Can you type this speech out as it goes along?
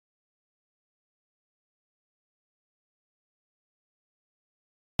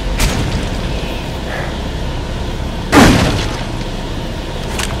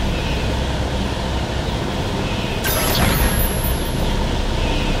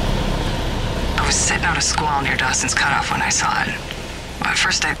letting out a squall near Dawson's Cutoff when I saw it. At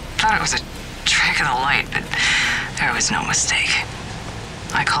first I thought it was a trick of the light, but there was no mistake.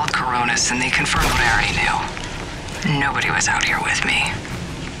 I called Coronis and they confirmed what I already knew. Nobody was out here with me.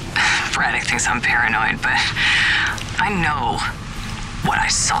 Braddock thinks I'm paranoid, but I know what I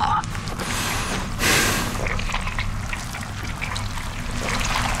saw.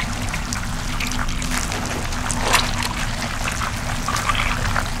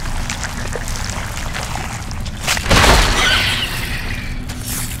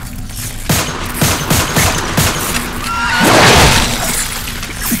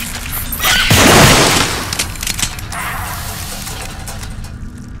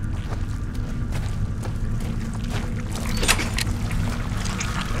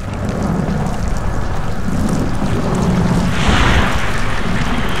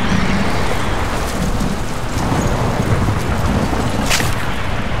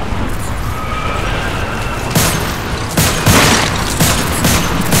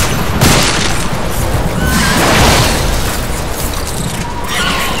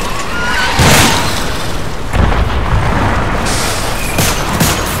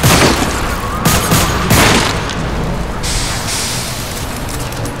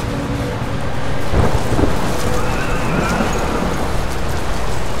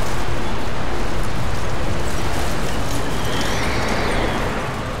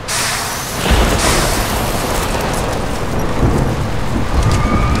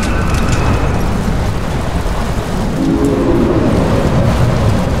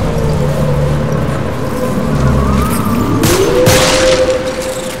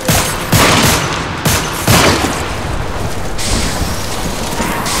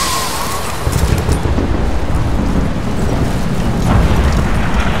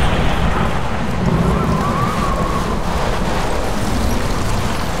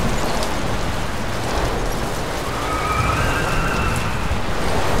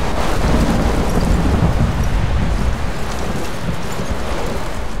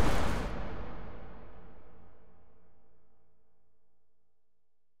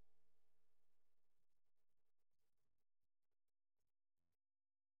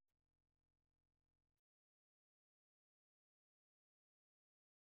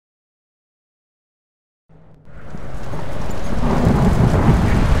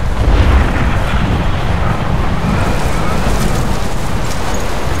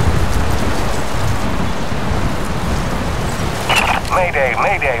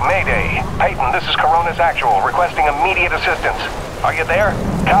 Mayday. Peyton, this is Coronis Actual, requesting immediate assistance. Are you there?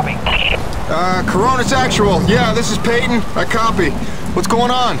 Copy. Coronis Actual. Yeah, this is Peyton. I copy. What's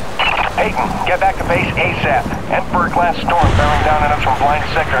going on? Peyton, get back to base ASAP. Emperor-class storm bearing down on us from blind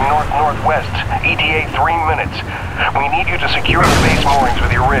sector north-northwest. ETA 3 minutes. We need you to secure the base moorings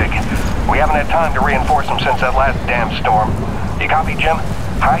with your rig. We haven't had time to reinforce them since that last damn storm. You copy, Jim?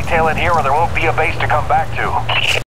 Hightail it here or there won't be a base to come back to.